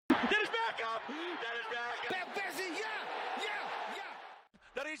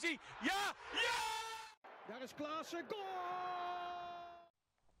is hij. Ja, ja! Daar is Klaassen, goal!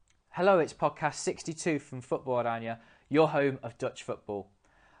 Hello, it's podcast 62 from Football Oranje, your home of Dutch football.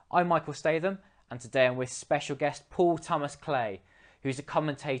 I'm Michael Statham, and today I'm with special guest Paul Thomas Clay, who's a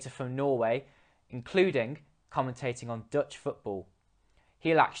commentator from Norway, including commentating on Dutch football.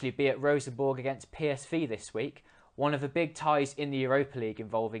 He'll actually be at Rosenborg against PSV this week, one of the big ties in the Europa League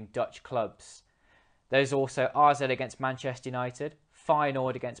involving Dutch clubs. There's also AZ against Manchester United,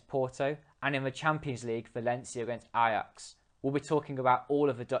 Feyenoord against Porto, and in the Champions League, Valencia against Ajax. We'll be talking about all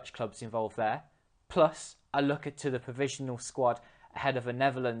of the Dutch clubs involved there, plus a look to the provisional squad ahead of the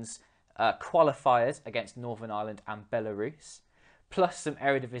Netherlands qualifiers against Northern Ireland and Belarus, plus some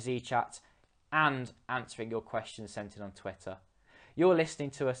Eredivisie chat and answering your questions sent in on Twitter. You're listening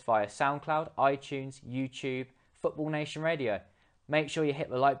to us via SoundCloud, iTunes, YouTube, Football Nation Radio. Make sure you hit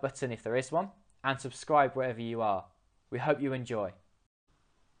the like button if there is one, and subscribe wherever you are. We hope you enjoy.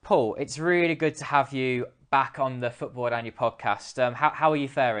 Paul, it's really good to have you back on the Football Oranje podcast. How are you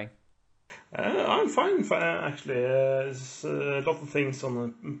faring? I'm fine, actually. There's a lot of things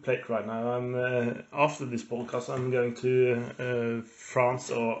on the plate right now. After this podcast, I'm going to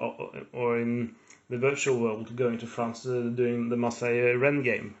France or in the virtual world, going to France doing the Marseille Rennes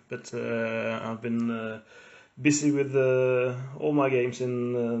game. But I've been busy with all my games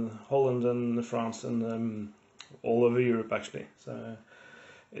in Holland and France and all over Europe, actually. So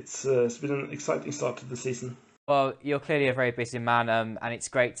it's been an exciting start to the season. Well, you're clearly a very busy man, and it's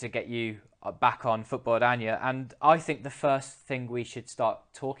great to get you back on Football Oranje. And I think the first thing we should start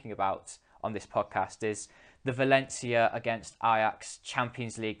talking about on this podcast is the Valencia against Ajax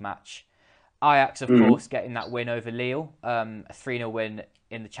Champions League match. Ajax, of course, getting that win over Lille, a 3-0 win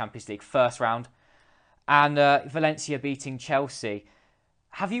in the Champions League first round, and Valencia beating Chelsea.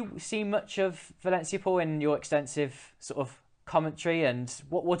 Have you seen much of Valencia, Paul, in your extensive sort of commentary, and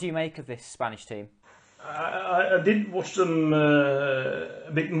what do you make of this Spanish team? I did watch them a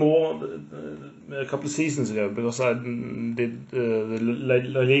bit more a couple of seasons ago because I did the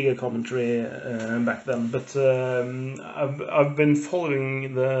La Liga commentary back then. But I've been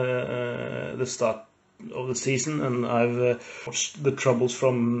following the start of the season, and I've watched the troubles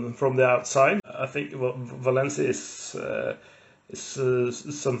from the outside. I think Valencia is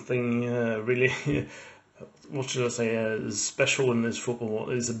something really. What should I say? Special in this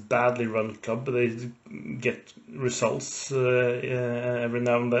football. It's a badly run club, but they get results every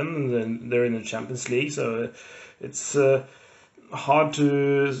now and then, and they're in the Champions League. So it's hard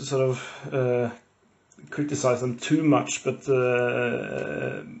to sort of criticize them too much. But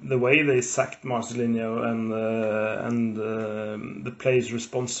the way they sacked Marcelinho and the players'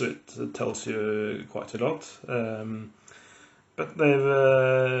 response to it tells you quite a lot. But they've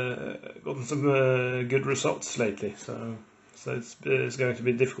gotten some good results lately, so it's going to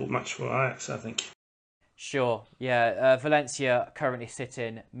be a difficult match for Ajax, I think. Sure, yeah. Valencia currently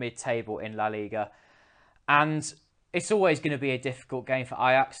sitting mid-table in La Liga, and it's always going to be a difficult game for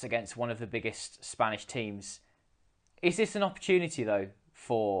Ajax against one of the biggest Spanish teams. Is this an opportunity, though,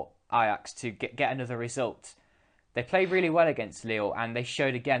 for Ajax to get another result? They played really well against Lille, and they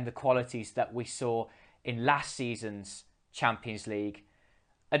showed again the qualities that we saw in last season's Champions League.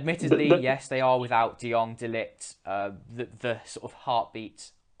 Admittedly, yes, they are without De Jong, De Ligt, the sort of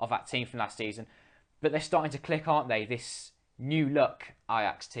heartbeat of that team from last season. But they're starting to click, aren't they? This new look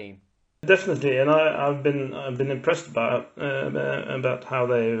Ajax team. Definitely, and I've been impressed about how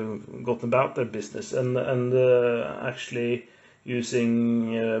they've gotten about their business and actually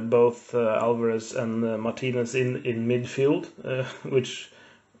using both Alvarez and Martinez in midfield, which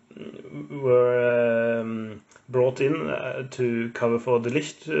were brought in to cover for De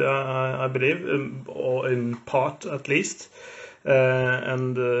Ligt, I believe, or in part at least,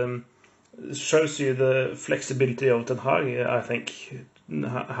 and shows you the flexibility of Ten Hag, I think,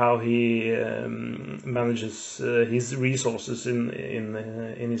 how he manages his resources in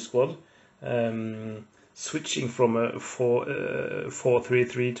his squad, switching from a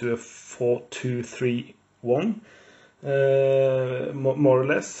 4-3-3 to a 4-2-3-1. More or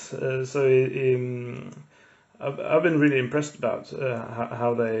less. I've been really impressed about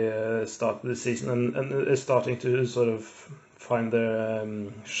how they started the season and are starting to sort of find their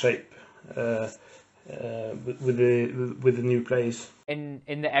shape with the new players. In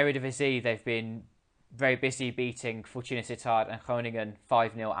the Eredivisie, they've been very busy beating Fortuna Sittard and Groningen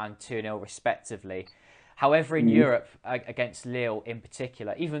 5-0 and 2-0 respectively. However, in Europe, against Lille in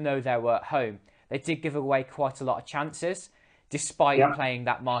particular, even though they were at home, they did give away quite a lot of chances, despite playing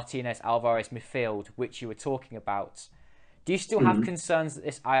that Martinez-Alvarez midfield, which you were talking about. Do you still have concerns that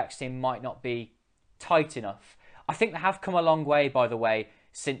this Ajax team might not be tight enough? I think they have come a long way, by the way,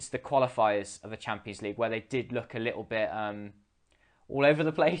 since the qualifiers of the Champions League, where they did look a little bit all over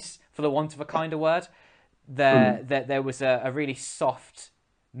the place, for the want of a kinder word. There was a really soft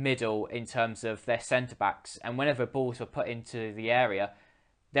middle in terms of their centre-backs, and whenever balls were put into the area,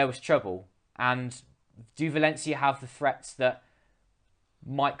 there was trouble. And do Valencia have the threats that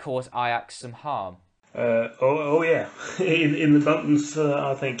might cause Ajax some harm? Yeah, in abundance.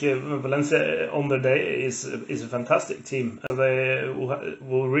 I think Valencia on their day is a fantastic team. They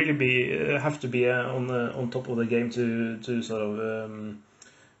will really have to be on top of the game to sort of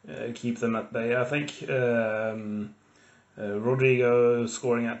keep them at bay. I think Rodrigo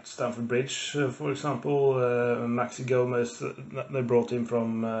scoring at Stamford Bridge, for example, Maxi Gomez that they brought in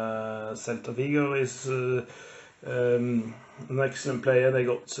from Celta Vigo is an excellent player. They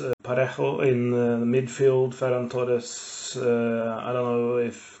got Parejo in the midfield, Ferran Torres. I don't know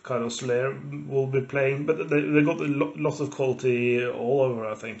if Carlos Soler will be playing, but they got lots of quality all over,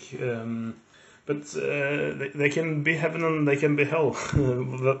 I think. But they can be heaven and they can be hell.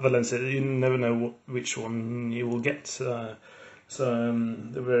 Valencia, you never know which one you will get. So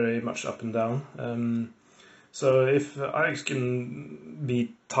they're very much up and down. So if Ajax can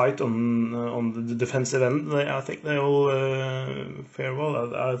be tight on the defensive end, I think they will fare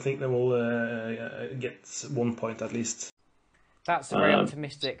well. I think they will get 1 point at least. That's a very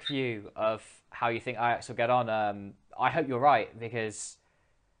optimistic view of how you think Ajax will get on. I hope you're right, because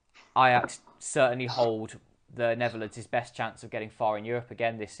Ajax certainly hold the Netherlands' best chance of getting far in Europe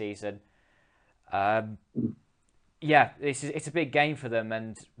again this season. It's a big game for them,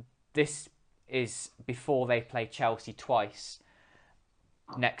 and this is before they play Chelsea twice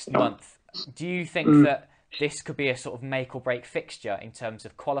next month. Do you think that this could be a sort of make or break fixture in terms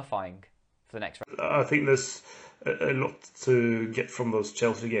of qualifying for the next round? I think there's a lot to get from those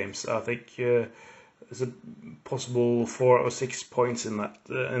Chelsea games. I think there's a possible 4 or 6 points in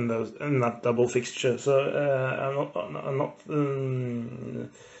that double fixture. So I'm not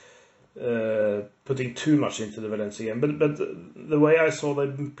putting too much into the Valencia game, but the way I saw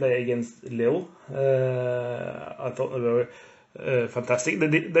them play against Lille, I thought they were fantastic.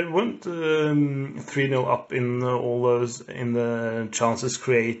 They weren't 3-0 up in all those in the chances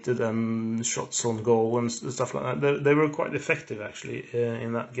created and shots on goal and stuff like that. They were quite effective actually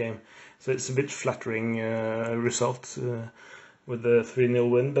in that game. So it's a bit flattering result with the 3-0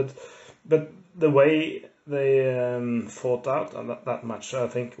 win, but the way they fought out that match, I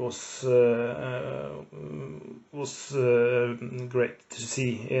think, was great to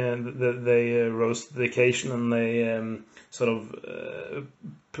see. They rose to the occasion and they sort of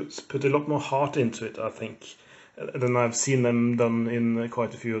put a lot more heart into it, I think, than I've seen them done in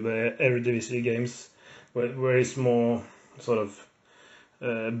quite a few of the Eredivisie games, where it's more sort of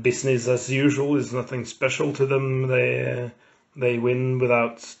business as usual. There's nothing special to them. They win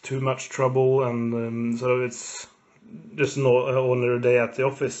without too much trouble, and so it's just an ordinary day at the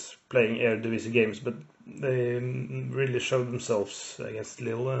office playing Eredivisie games. But they really showed themselves against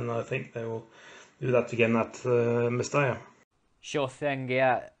Lille, and I think they will do that again at Mestalla. Sure thing,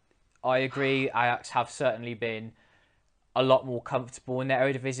 yeah. I agree. Ajax have certainly been a lot more comfortable in their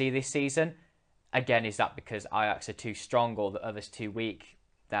Eredivisie this season. Again, is that because Ajax are too strong or the others too weak?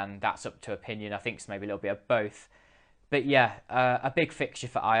 Then that's up to opinion. I think it's maybe a little bit of both. But yeah, a big fixture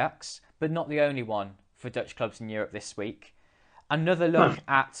for Ajax, but not the only one for Dutch clubs in Europe this week. Another look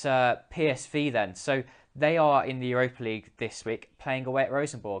at PSV then. So they are in the Europa League this week, playing away at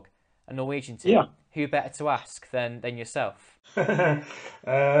Rosenborg, a Norwegian team. Yeah. Who better to ask than yourself? I've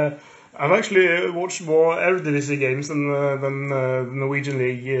actually watched more Eredivisie games than the Norwegian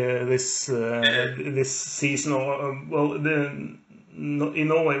League this season. In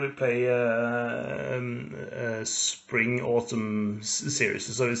Norway we play spring-autumn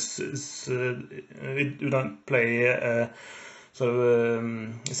series, so we don't play a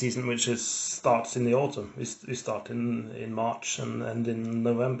season which starts in the autumn. We start in March and end in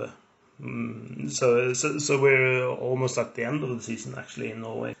November. So we're almost at the end of the season actually in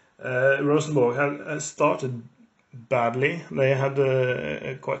Norway. Rosenborg has started badly. They had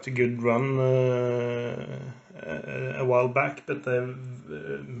quite a good run a while back, but they've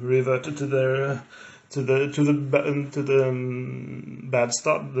reverted to the bad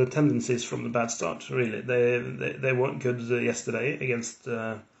start, the tendencies from the bad start. Really, they weren't good yesterday against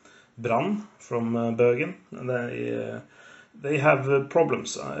Brann from Bergen. They have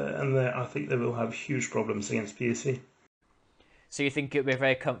problems, and I think they will have huge problems against PSV. So you think it'll be a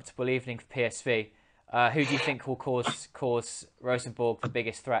very comfortable evening for PSV? Who do you think will cause Rosenborg the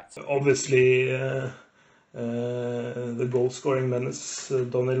biggest threat? Obviously, the goal-scoring menace,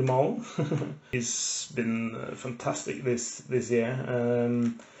 Daniel Malen. He's been fantastic this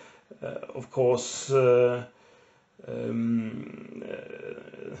year. Of course, the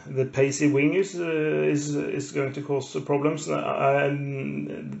pacey wingers is going to cause problems,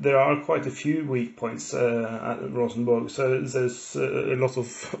 and there are quite a few weak points at Rosenborg. So there's a lot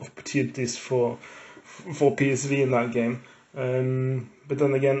of opportunities for PSV in that game. But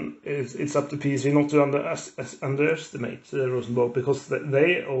then again, it's up to PSV not to underestimate Rosenborg, because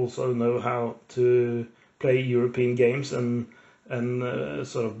they also know how to play European games and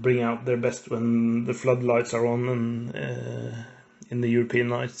sort of bring out their best when the floodlights are on and in the European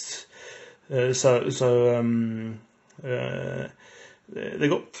nights. They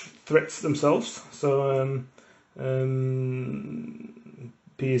got threats themselves. So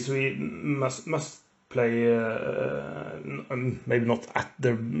PSV must play maybe not at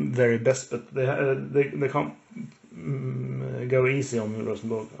their very best, but they can't go easy on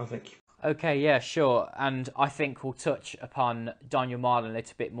Rosenborg, I think. Okay, yeah, sure. And I think we'll touch upon Daniel Malen a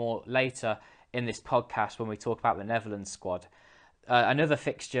little bit more later in this podcast when we talk about the Netherlands squad. Another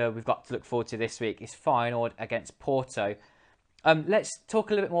fixture we've got to look forward to this week is Feyenoord against Porto. Let's talk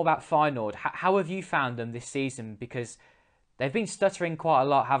a little bit more about Feyenoord. How have you found them this season? Because they've been stuttering quite a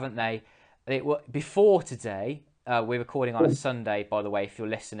lot, haven't they? Before today, we're recording on a Sunday, by the way, if you're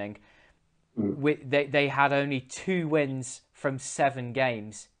listening. They had only 2 wins from 7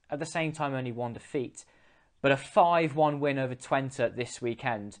 games. At the same time, only 1 defeat. But a 5-1 win over Twente this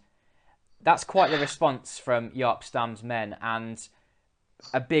weekend. That's quite the response from Jaap Stam's men, and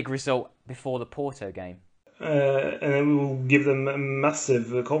a big result before the Porto game. And it will give them a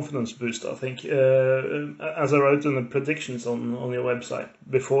massive confidence boost, I think. As I wrote in the predictions on your website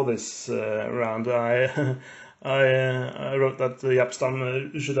before this round, I wrote that Jaap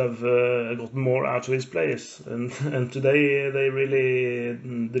Stam should have got more out of his players, and today they really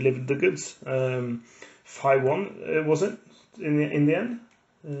delivered the goods. 5-1 was it in the end?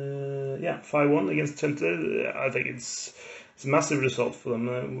 5-1 against Twente. I think it's a massive result for them.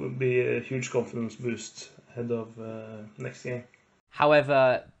 It will be a huge confidence boost ahead of next game.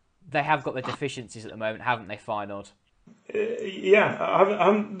 However, they have got the deficiencies at the moment, haven't they, Feyenoord? I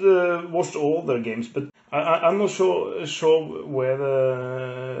haven't watched all their games, but I'm not sure where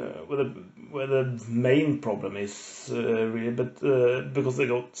the main problem is really. But because they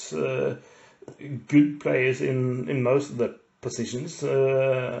got good players in most of the positions,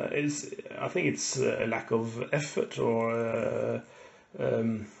 I think it's a lack of effort or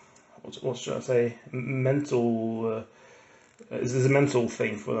what should I say? Mental. This is a mental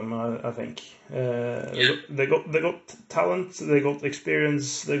thing for them, I think. They got talent, they got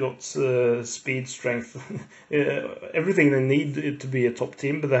experience, they got speed, strength, everything they need to be a top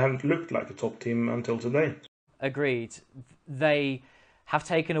team, but they haven't looked like a top team until today. Agreed. They have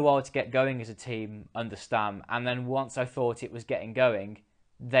taken a while to get going as a team under Stam, and then once I thought it was getting going,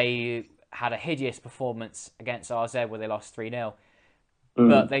 they had a hideous performance against RZ where they lost 3-0.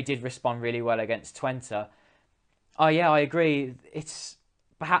 But they did respond really well against Twente. Oh yeah, I agree. It's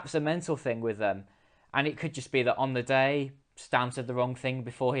perhaps a mental thing with them. And it could just be that on the day, Stam said the wrong thing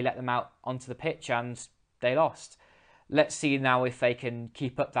before he let them out onto the pitch and they lost. Let's see now if they can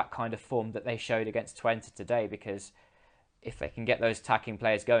keep up that kind of form that they showed against Twente today, because if they can get those attacking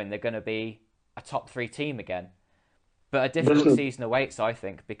players going, they're going to be a top 3 team again. But a difficult season awaits, I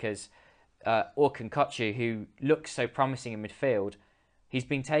think, because Orkun Koçu, who looks so promising in midfield, he's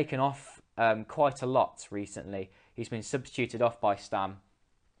been taken off quite a lot recently. He's been substituted off by Stam.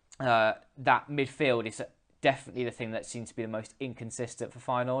 That midfield is definitely the thing that seems to be the most inconsistent for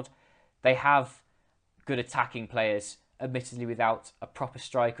Feyenoord. They have good attacking players, admittedly without a proper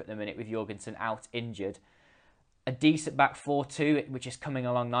striker at the minute, with Jorgensen out injured. A decent back 4 too, which is coming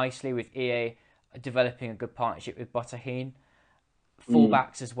along nicely with EA developing a good partnership with Botahine.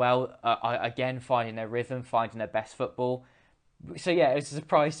 Fullbacks as well, again finding their rhythm, finding their best football. So yeah, it was a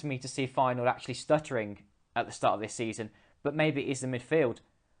surprise to me to see Feyenoord actually stuttering at the start of this season, but maybe it is the midfield.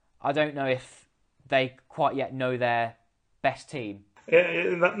 I don't know if they quite yet know their best team.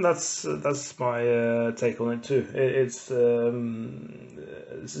 Yeah, that's my take on it too. It's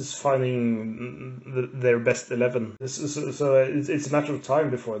finding their best 11. So it's a matter of time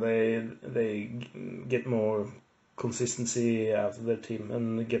before they get more consistency out of their team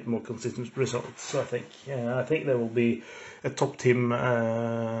and get more consistent results. I think they will be a top team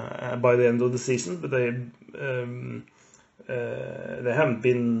by the end of the season, but they haven't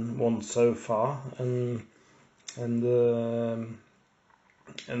been one so far, and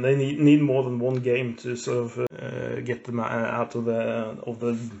they need more than one game to sort of get them out of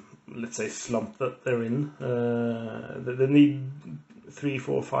the let's say, slump that they're in. They need 3,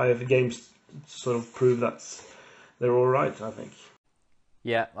 4, 5 games to sort of prove that they're all right, I think.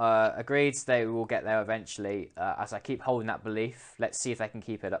 Yeah, agreed. They will get there eventually. As I keep holding that belief, let's see if they can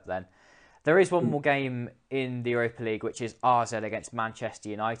keep it up then. There is one more game in the Europa League, which is AZ against Manchester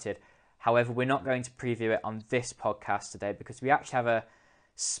United. However, we're not going to preview it on this podcast today because we actually have a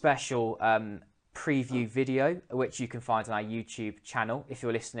special preview video, which you can find on our YouTube channel. If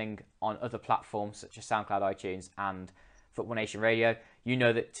you're listening on other platforms such as SoundCloud, iTunes and Football Nation Radio, you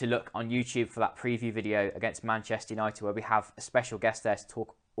know that to look on YouTube for that preview video against Manchester United, where we have a special guest there to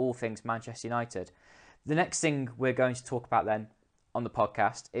talk all things Manchester United. The next thing we're going to talk about then on the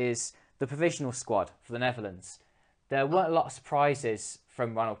podcast is the provisional squad for the Netherlands. There weren't a lot of surprises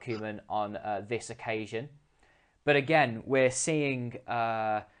from Ronald Koeman on this occasion. But again, we're seeing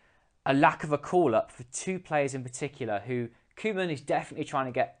a lack of a call-up for 2 players in particular who Koeman is definitely trying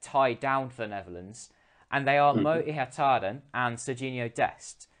to get tied down for the Netherlands. And they are Mo Ihataren and Serginho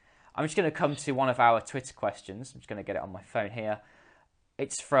Dest. I'm just going to come to one of our Twitter questions. I'm just going to get it on my phone here.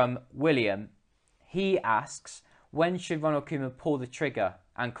 It's from William. He asks, when should Ronald Koeman pull the trigger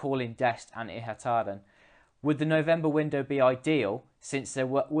and call in Dest and Ihataren? Would the November window be ideal since there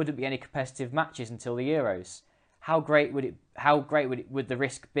wouldn't be any competitive matches until the Euros? How great would the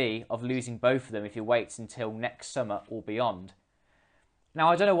risk be of losing both of them if he waits until next summer or beyond? Now,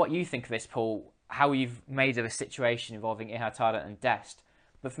 I don't know what you think of this, Paul, how you've made of a situation involving Ihataren and Dest.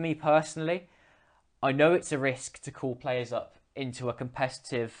 But for me personally, I know it's a risk to call players up into a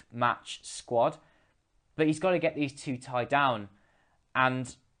competitive match squad, but he's got to get these 2 tied down.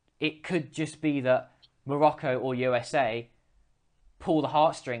 And it could just be that Morocco or USA pull the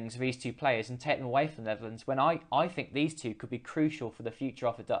heartstrings of these 2 players and take them away from the Netherlands, when I think these 2 could be crucial for the future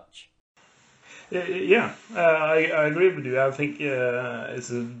of the Dutch. Yeah, I agree with you. I think it's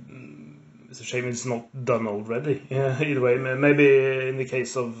a shame it's not done already. Either way, maybe in the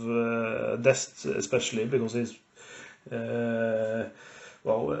case of Dest especially, because he's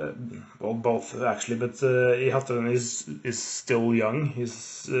both actually, but Ihataren is still young.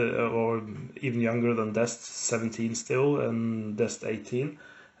 He's or even younger than Dest, 17 still, and Dest 18.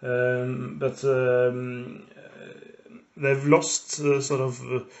 But they've lost sort of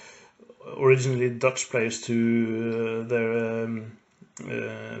originally Dutch players to their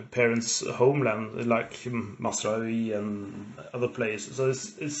parents' homeland, like Masraoui and other players. So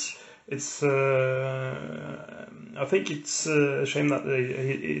it's I think it's a shame that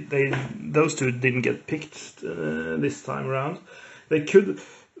those 2 didn't get picked this time around. They could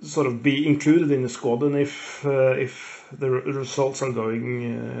sort of be included in the squad, and if the results are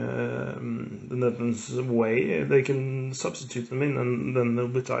going the Netherlands' way, they can substitute them in, and then they'll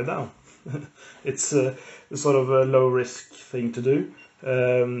be tied down. It's sort of a low risk thing to do,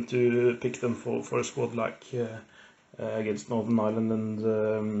 to pick them for a squad like against Northern Ireland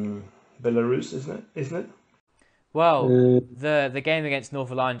and Belarus, isn't it? Well, the game against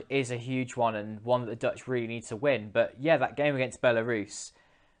Northern Ireland is a huge one, and one that the Dutch really need to win. But yeah, that game against Belarus,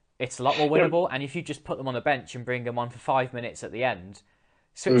 it's a lot more winnable. And if you just put them on the bench and bring them on for 5 minutes at the end,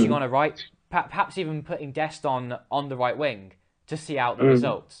 switching on a right, perhaps even putting Dest on the right wing to see out the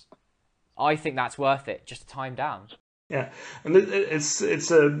results, I think that's worth it, just to time down. Yeah, and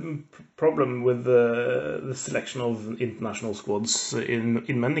it's a problem with the selection of international squads in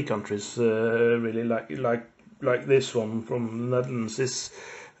many countries. Really, like this one from the Netherlands is.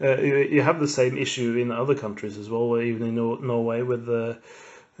 You have the same issue in other countries as well, even in Norway, with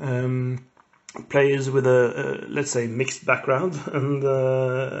players with a let's say mixed background and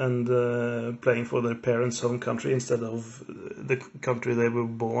playing for their parents' home country instead of the country they were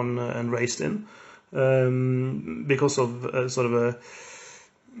born and raised in. Because of sort of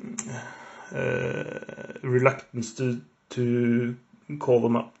a reluctance to call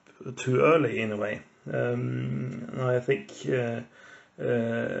them up too early in a way. I think the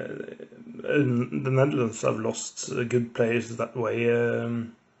Netherlands have lost good players that way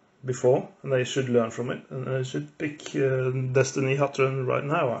before, and they should learn from it, and they should pick Destiny Ihataren right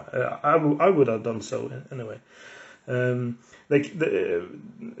now. I would have done so anyway.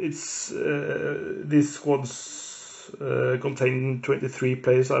 These squads contain 23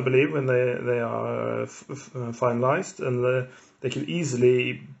 players, I believe, when they are finalized, and they can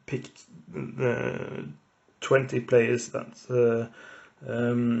easily pick 20 players that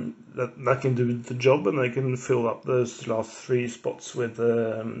can do the job, and they can fill up those last 3 spots with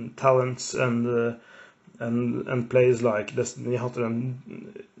talents and players like Destiny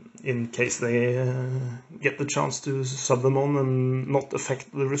Ihataren, in case they get the chance to sub them on and not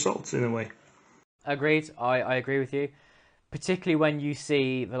affect the results in a way. Agreed. I agree with you. particularly when you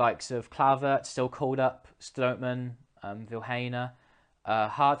see the likes of Kluivert still called up, Strootman, Vilhena,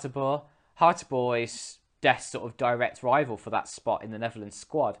 Harteboer. Harteboer is Dest's sort of direct rival for that spot in the Netherlands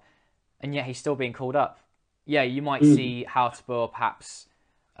squad, and yet he's still being called up. Yeah, you might see Harteboer perhaps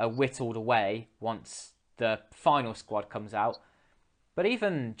whittled away once the final squad comes out, but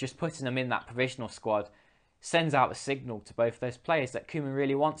even just putting them in that provisional squad sends out a signal to both those players that Koeman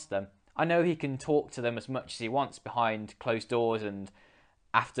really wants them. I know he can talk to them as much as he wants behind closed doors and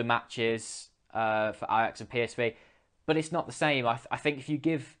after matches for Ajax and PSV, but it's not the same. I think if you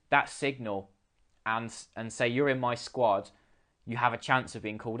give that signal and say you're in my squad, you have a chance of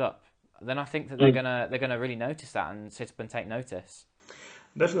being called up, then I think that they're gonna really notice that and sit up and take notice.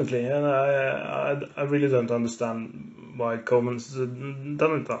 Definitely, and I really don't understand why Koeman's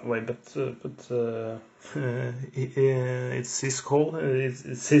done it that way, but it's his call,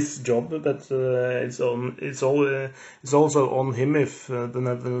 it's his job, but it's also on him if the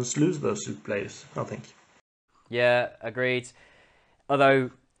Netherlands lose those two players, I think. Yeah, agreed.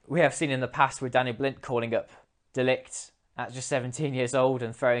 Although we have seen in the past with Danny Blind calling up De Ligt at just 17 years old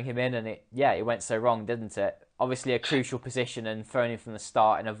and throwing him in, and it went so wrong, didn't it? Obviously a crucial position and throwing him from the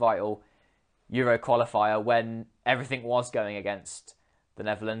start in a vital Euro qualifier when everything was going against the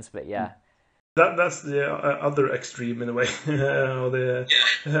Netherlands, but yeah. That's the other extreme in a way.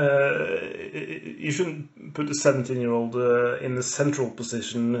 You shouldn't put a 17-year-old in a central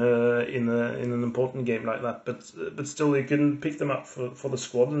position in an important game like that. But still, you can pick them up for the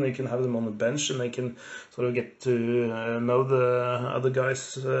squad, and you can have them on the bench, and they can sort of get to know the other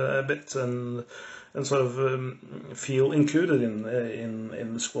guys a bit and sort of feel included in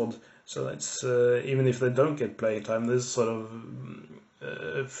the squad. So it's even if they don't get playing time, there's sort of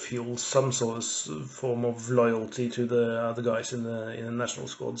feel some sort of form of loyalty to the other guys in the national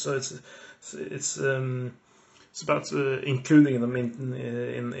squad. So it's about including them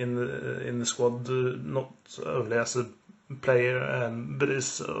in the squad, not only as a player, but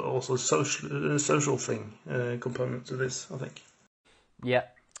it's also a social thing component to this, I think. Yeah,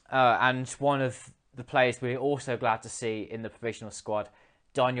 and one of the players we're also glad to see in the provisional squad,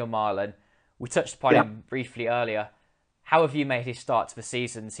 Daniel Marlon. We touched upon him briefly earlier. How have you made his start to the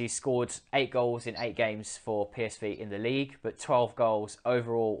season? He's scored 8 goals in 8 games for PSV in the league, but 12 goals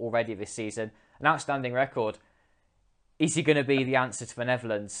overall already this season. An outstanding record. Is he going to be the answer to the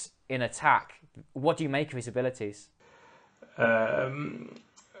Netherlands in attack? What do you make of his abilities? I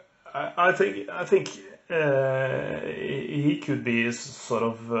think he could be sort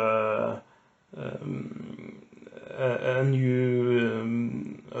of a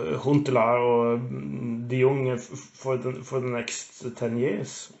new Huntelaar or De Jong for the next 10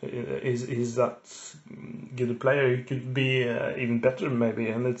 years. He's that good a player. He could be even better maybe,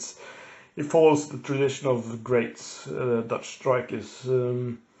 and it follows the tradition of great Dutch strikers.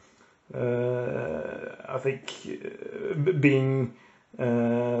 I think being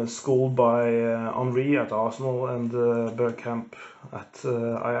schooled by Henry at Arsenal and Bergkamp at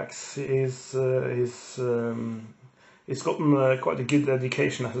Ajax, he's gotten quite a good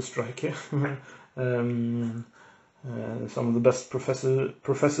education as a striker. Some of the best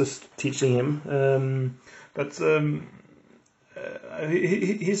professors teaching him, but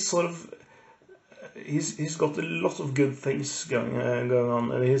he's sort of he's got a lot of good things going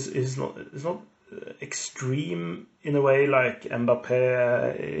on, and he's not extreme in a way like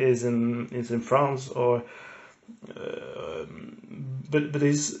Mbappé is in France, or but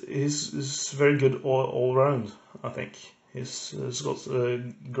he's very good all round. I think he's got a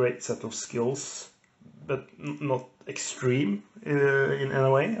great set of skills, but not extreme in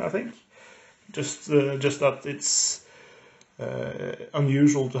a way. I think just that it's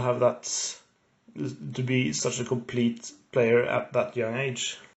unusual to have that, to be such a complete player at that young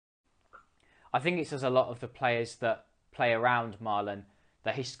age. I think it's as a lot of the players that play around Marlon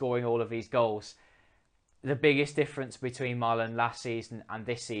that he's scoring all of these goals. The biggest difference between Marlon last season and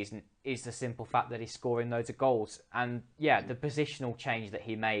this season is the simple fact that he's scoring loads of goals. And yeah, the positional change that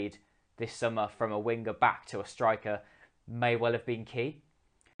he made this summer from a winger back to a striker may well have been key.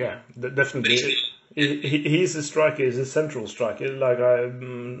 Yeah, definitely. He's a striker. He's a central striker. Like I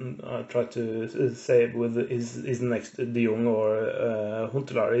tried to say it with his next De Jong or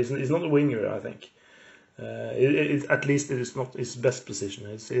Huntelaar. He's not a winger, I think. At least it is not his best position.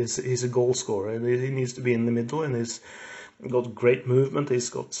 He's a goal scorer. He needs to be in the middle, and he's got great movement. He's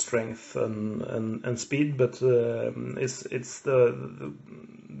got strength and speed, but it's the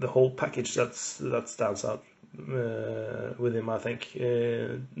whole package that stands out with him, I think,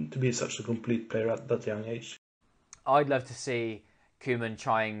 to be such a complete player at that young age. I'd love to see Koeman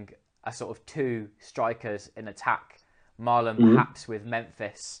trying a sort of 2 strikers in attack Marlon perhaps with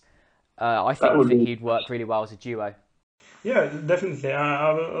Memphis. I think that he'd work really well as a duo. Yeah, definitely.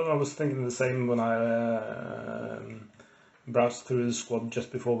 I was thinking the same when I browsed through the squad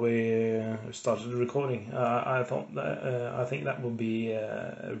just before we started recording. I think that would be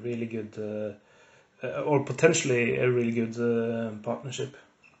a really good, or potentially a really good partnership.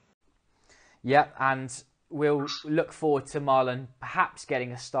 Yeah, and we'll look forward to Marlon perhaps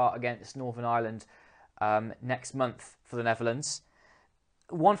getting a start against Northern Ireland next month for the Netherlands.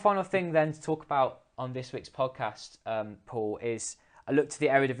 One final thing then to talk about on this week's podcast, Paul, is a look to the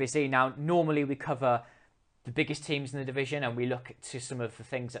Eredivisie. Now, normally we cover the biggest teams in the division and we look to some of the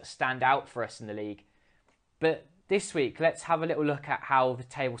things that stand out for us in the league. But this week, let's have a little look at how the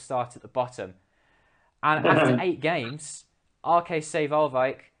table starts at the bottom. And after 8 games, RKC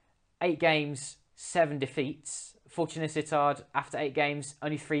Waalwijk, 8 games, 7 defeats. Fortuna Sittard, after 8 games,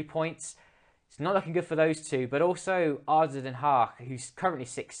 only 3 points. It's not looking good for those two, but also ADO Den Haag, who's currently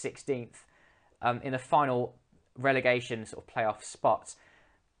 16th in the final relegation sort of playoff spots.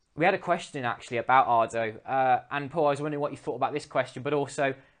 We had a question actually about ADO, and Paul, I was wondering what you thought about this question, but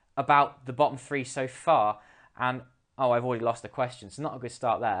also about the bottom 3 so far. And I've already lost the question, so not a good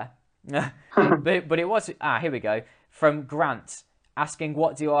start there. but it was here we go, from Grant, asking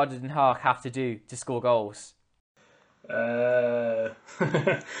what do ADO Den Haag have to do to score goals?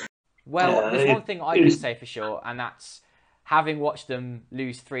 Well, there's one thing I can say for sure, and that's having watched them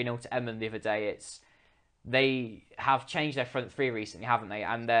lose 3-0 to Emmen the other day. They have changed their front 3 recently, haven't they?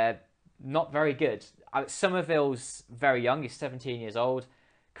 And they're not very good. Somerville's very young. He's 17 years old,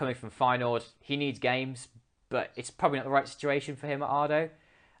 coming from Feyenoord. He needs games, but it's probably not the right situation for him at ADO.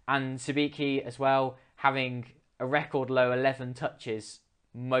 And Sabiki as well, having a record low 11 touches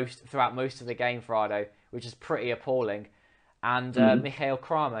throughout most of the game for ADO, which is pretty appalling. And Michael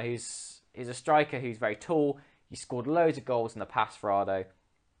Kramer, who's a striker who's very tall. He scored loads of goals in the past for ADO.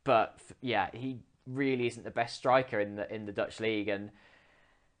 But yeah, he really isn't the best striker in the Dutch league. And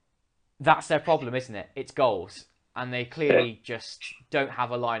that's their problem, isn't it? It's goals. And they clearly just don't have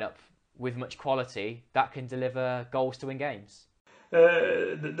a lineup with much quality that can deliver goals to win games.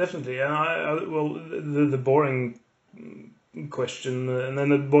 Definitely. And the boring question, and then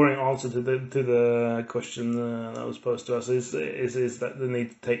the boring answer to the question that was posed to us is that they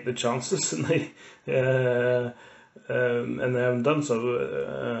need to take the chances, and they haven't done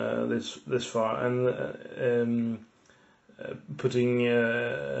so this far, and putting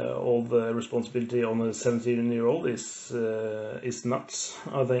all the responsibility on a 17-year-old is nuts.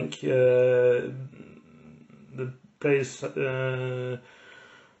 I think the players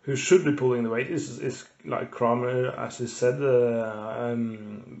who should be pulling the weight is like Kramer, as he said. I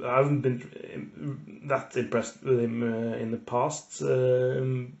haven't been that impressed with him in the past.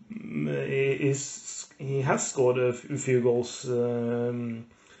 He has scored a few goals a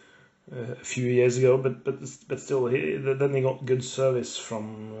few years ago, but still, then he got good service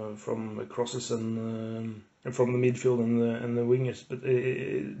from crosses and from the midfield and the wingers, but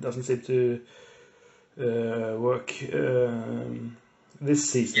it doesn't seem to work.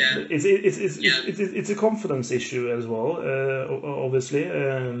 This season, yeah. It's a confidence issue as well. Obviously,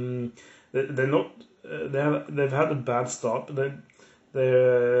 they're not. They've had a bad start, but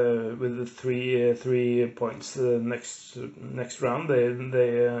they're with the three points next round. They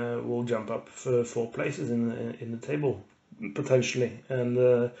will jump up for 4 places in the table potentially, and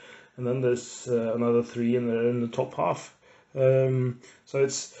then there's another 3 in the top half. So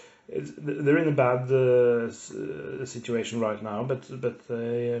they're in a bad situation right now, but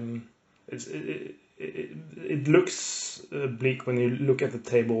it looks bleak when you look at the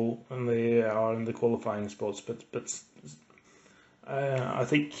table and they are in the qualifying spots. But I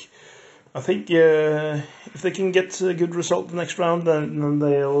think if they can get a good result the next round, then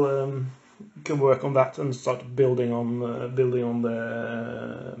they'll can work on that and start building on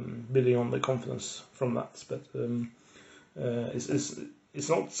the confidence from that. But it's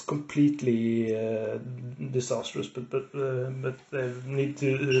not completely disastrous, but they need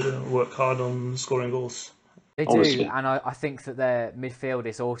to work hard on scoring goals. They do, and I think that their midfield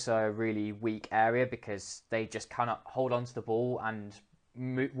is also a really weak area because they just cannot hold on to the ball and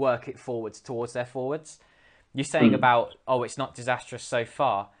work it forwards towards their forwards. You're saying about, it's not disastrous so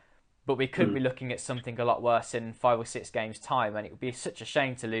far, but we could be looking at something a lot worse in 5 or 6 games' time, and it would be such a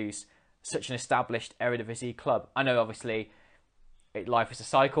shame to lose such an established Eredivisie club. I know, obviously, life is a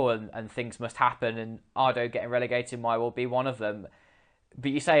cycle and things must happen, and ADO getting relegated might well be one of them.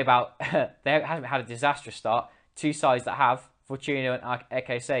 But you say about they haven't had a disastrous start. 2 sides that have, Fortuna and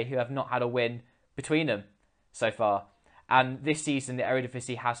RKC, who have not had a win between them so far. And this season, the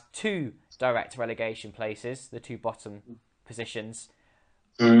Eredivisie has 2 direct relegation places, the two bottom positions.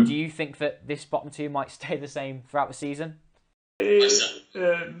 Mm. Do you think that this bottom two might stay the same throughout the season?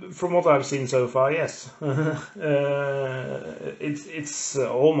 From what I've seen so far, yes. It's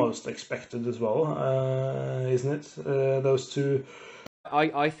almost expected as well, isn't it? Those two.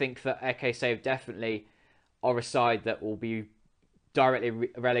 I think that EK Save definitely are a side that will be directly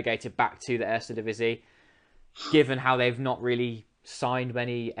relegated back to the Eredivisie, given how they've not really signed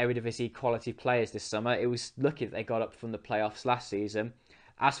many Eredivisie quality players this summer. It was lucky that they got up from the playoffs last season.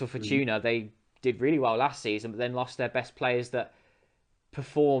 As for Fortuna, they did really well last season, but then lost their best players that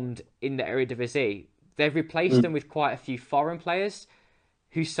performed in the Eredivisie. They've replaced them with quite a few foreign players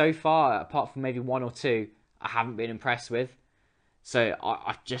who so far, apart from maybe one or two, I haven't been impressed with. So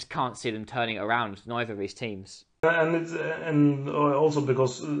I just can't see them turning it around, neither of these teams. And also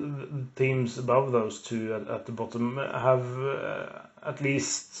because the teams above those two at the bottom have at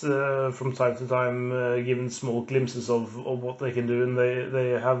least from time to time given small glimpses of what they can do, and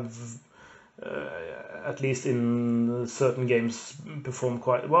they have at least in certain games performed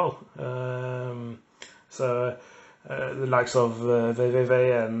quite well. The likes of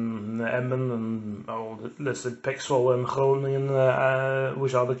VVV and Emmen and let's say Pexvoll and Groningen,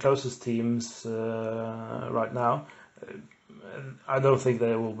 which are the closest teams right now, I don't think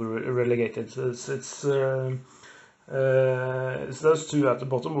they will be relegated. It's those two at the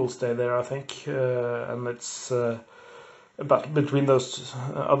bottom will stay there, I think, and it's but between those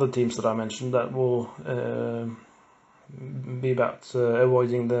other teams that I mentioned that will be about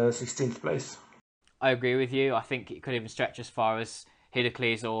avoiding the 16th place. I agree with you. I think it could even stretch as far as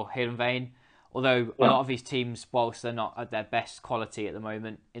Heracles or Heerenveen. Although a lot of these teams, whilst they're not at their best quality at the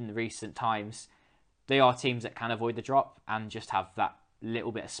moment in the recent times, they are teams that can avoid the drop and just have that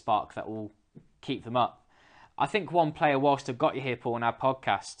little bit of spark that will keep them up. I think one player, whilst I've got you here, Paul, on our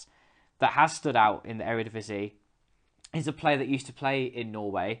podcast, that has stood out in the Eredivisie is a player that used to play in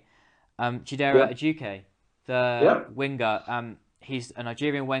Norway, Chidera Ejuke, the winger. He's a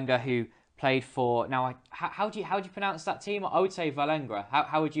Nigerian winger who played for. Now, how do you pronounce that team? I would say Valengra.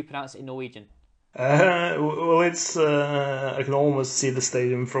 How would you pronounce it in Norwegian? Well, it's I can almost see the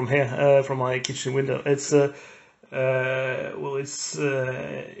stadium from here, from my kitchen window. It's it's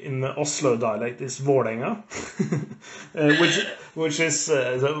in the Oslo dialect. It's Vålerenga, which is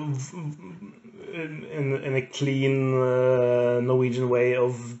in a clean Norwegian way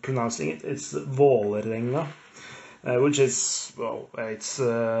of pronouncing it. It's Vålerenga. Which is, well, it's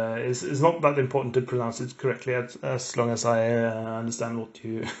not that important to pronounce it correctly as long as I understand what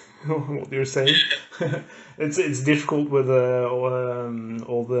you're saying. It's difficult with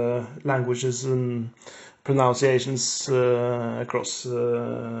all the languages and pronunciations across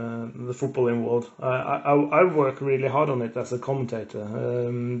the footballing world. I work really hard on it as a commentator,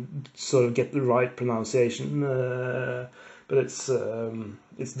 sort of get the right pronunciation. But it's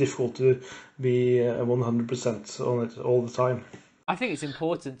difficult to be 100% on it all the time. I think it's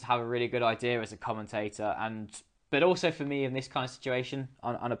important to have a really good idea as a commentator, but also for me in this kind of situation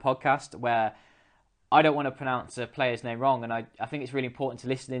on a podcast where I don't want to pronounce a player's name wrong, and I think it's really important to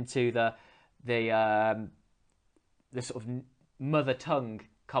listen into the sort of mother tongue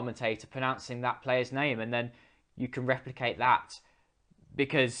commentator pronouncing that player's name, and then you can replicate that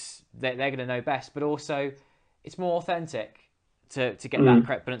because they're going to know best, but also it's more authentic to get that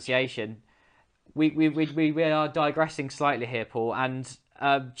correct pronunciation. We are digressing slightly here, Paul. And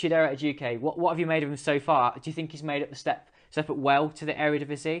Chidera Ejuke, what have you made of him so far? Do you think he's made up the step up well to the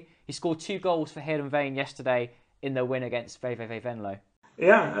Eredivisie? He scored 2 goals for Heerenveen yesterday in their win against VVV Venlo.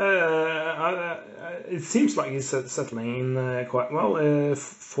 Yeah, it seems like he's settling in quite well.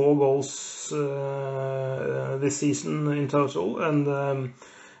 4 goals this season in total, and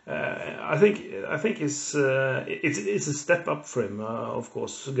I think it's a step up for him, of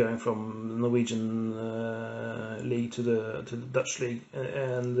course, going from the Norwegian league to the Dutch league,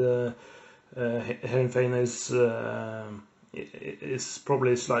 and Heerenveen is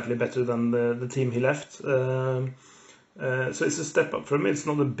probably slightly better than the team he left. So it's a step up for him. It's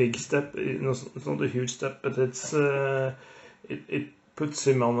not a big step, it's not a huge step, but it puts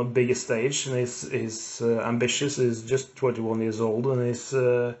him on a bigger stage, and he's ambitious. He's just 21 years old, and he's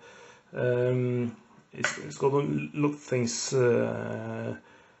got a lot of things, a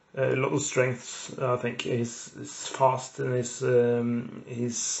lot of strengths. I think he's fast, and he's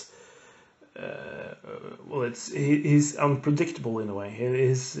unpredictable in a way.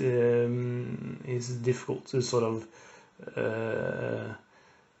 He's difficult to sort of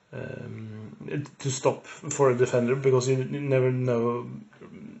to stop for a defender, because you never know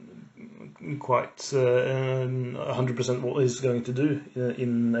quite 100% what he's going to do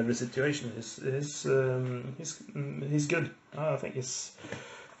in every situation. He's good. I think it's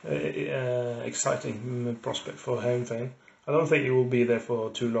exciting prospect for Heerenveen. I don't think he will be there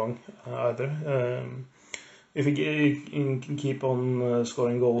for too long either. If he can keep on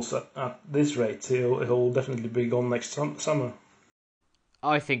scoring goals at this rate, he'll definitely be gone next summer.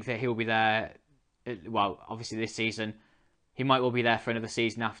 I think that he'll be there. Well, obviously this season, he might well be there for another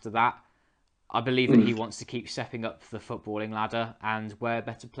season after that. I believe that he wants to keep stepping up the footballing ladder, and where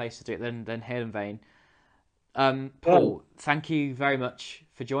better place to do it than Heerenveen. Paul, thank you very much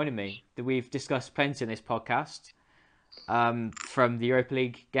for joining me. We've discussed plenty in this podcast, from the Europa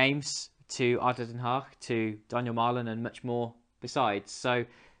League games to ADO Den Haag to Daniel Marlin and much more besides. So,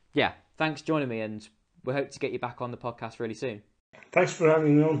 yeah, thanks for joining me, and we hope to get you back on the podcast really soon. Thanks for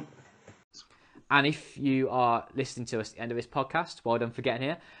having me on. And if you are listening to us at the end of this podcast, well done for getting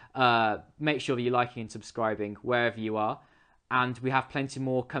here. Make sure that you're liking and subscribing wherever you are. And we have plenty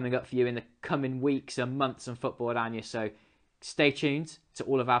more coming up for you in the coming weeks and months on Football Aranya. So stay tuned to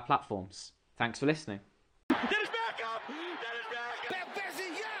all of our platforms. Thanks for listening. That is back up! That is back up!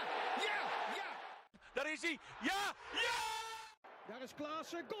 Daar is hij! Ja! Ja! Daar is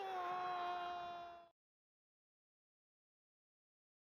Klaassen, goal!